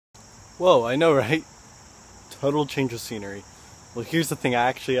Whoa, I know, right? Total change of scenery. Well, here's the thing, I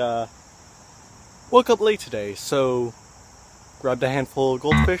actually woke up late today, so grabbed a handful of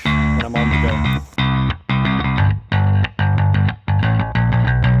goldfish and I'm on the go.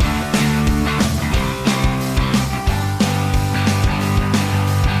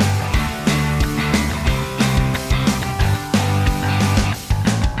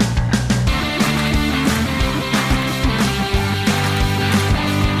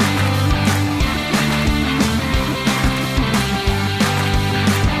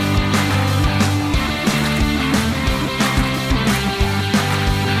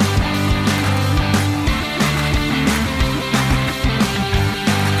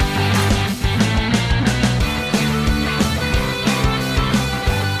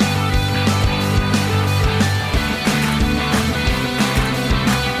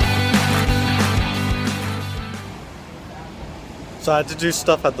 So I had to do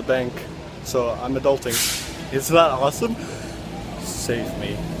stuff at the bank, so I'm adulting. Isn't that awesome? Save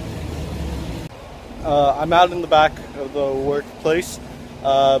me. I'm out in the back of the workplace,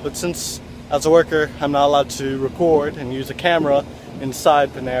 but since as a worker I'm not allowed to record and use a camera inside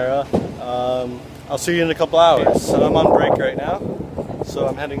Panera, I'll see you in a couple hours. So I'm on break right now, so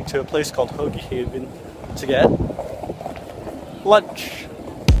I'm heading to a place called Hoagie Haven to get lunch.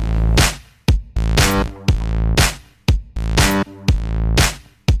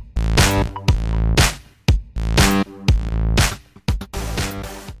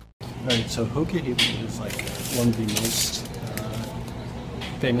 Alright, so Hoagie Haven is like one of the most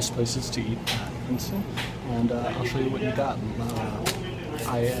famous places to eat at Princeton, and I'll show you what you got.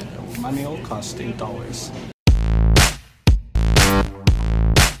 My meal cost $8.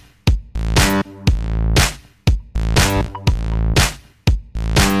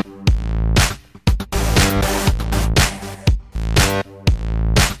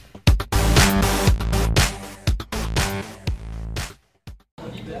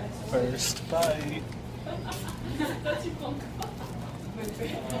 First bite.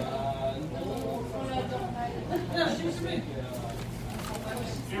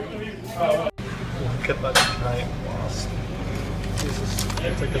 Look at that giant wasp. Jesus,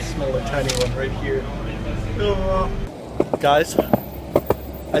 it's like a smaller tiny one right here. Guys,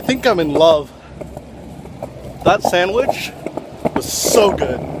 I think I'm in love. That sandwich was so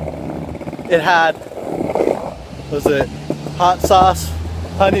good. It had, was it hot sauce,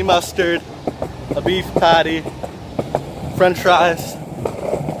 honey mustard, a beef patty, french fries,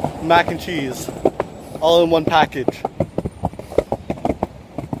 mac and cheese, all in one package.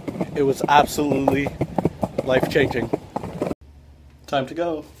 It was absolutely life-changing. Time to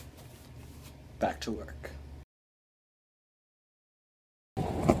go back to work.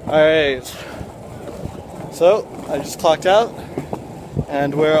 Alright, so I just clocked out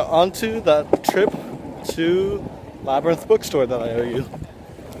and we're on to that trip to Labyrinth Bookstore that I owe you.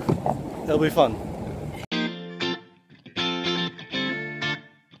 It'll be fun.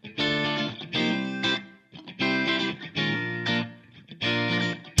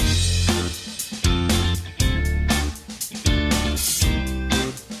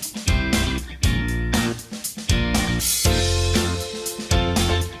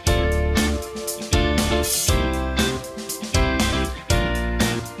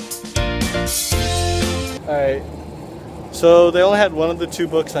 Alright, so they only had one of the two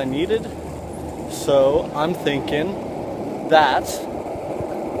books I needed, so I'm thinking that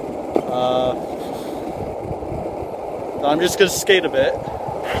I'm just going to skate a bit,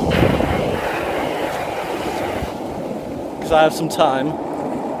 because I have some time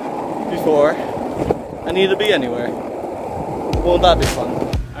before I need to be anywhere. Won't that be fun?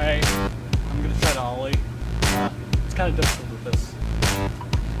 Alright, I'm going to try to ollie. It's kind of difficult with this.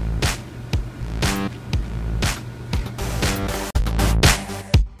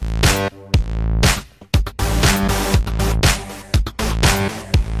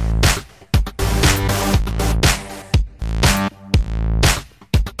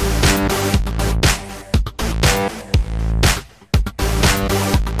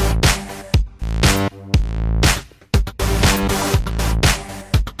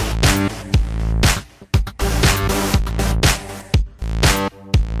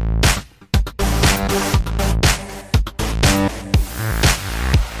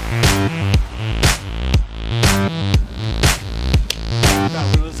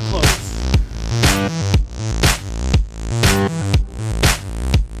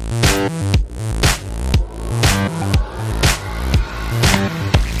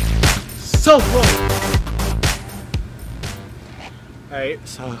 So close! Alright,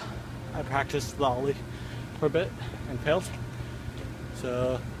 so I practiced the ollie for a bit and failed.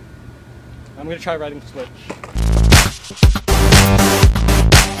 So I'm gonna try riding switch.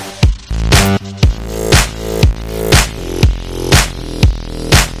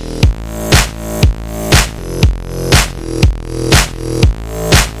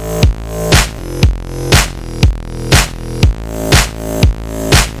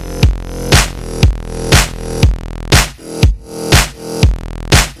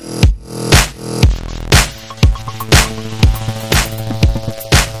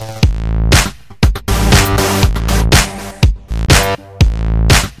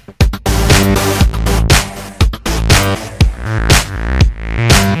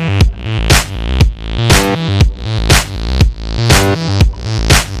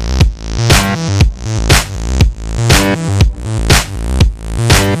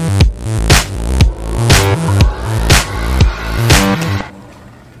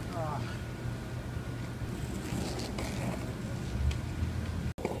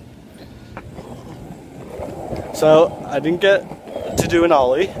 So I didn't get to do an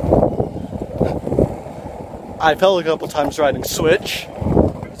ollie. I fell a couple times riding switch.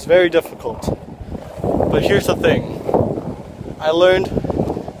 It's very difficult. But here's the thing. I learned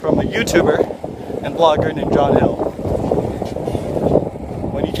from a YouTuber and blogger named John Hill.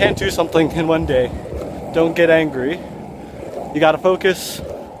 When you can't do something in one day, don't get angry. You gotta focus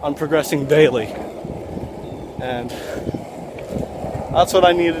on progressing daily. And that's what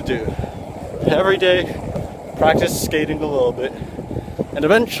I need to do. Every day, practice skating a little bit, and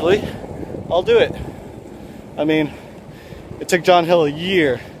eventually I'll do it. I mean, it took John Hill a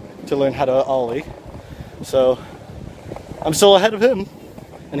year to learn how to ollie, so I'm still ahead of him,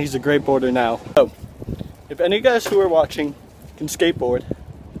 and he's a great boarder now. So, if any of you guys who are watching can skateboard,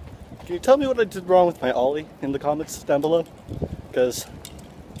 can you tell me what I did wrong with my ollie in the comments down below? Because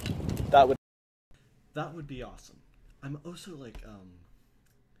that would be awesome. I'm also like,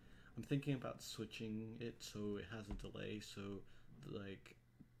 I'm thinking about switching it so it has a delay, so like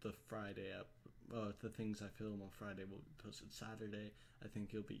the Friday up, the things I film on Friday will be posted Saturday. I think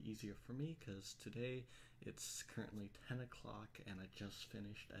it'll be easier for me because today it's currently 10 o'clock and I just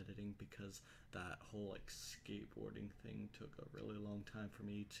finished editing because that whole like skateboarding thing took a really long time for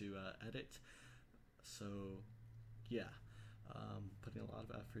me to edit. So yeah. Putting a lot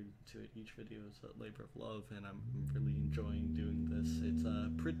of effort into it. Each video is a labor of love, and I'm really enjoying doing this. It's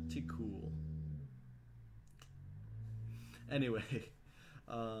pretty cool. Anyway,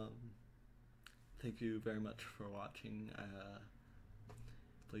 thank you very much for watching.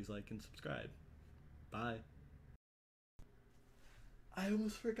 Please like and subscribe. Bye. I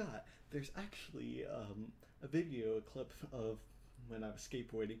almost forgot. There's actually a clip of when I was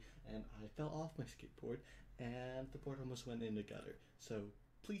skateboarding, and I fell off my skateboard, and the board almost went in the gutter. So,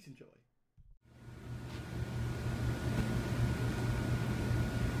 please enjoy.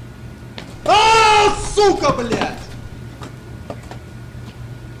 А, сука, блядь!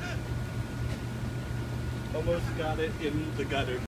 Almost got it in the gutter.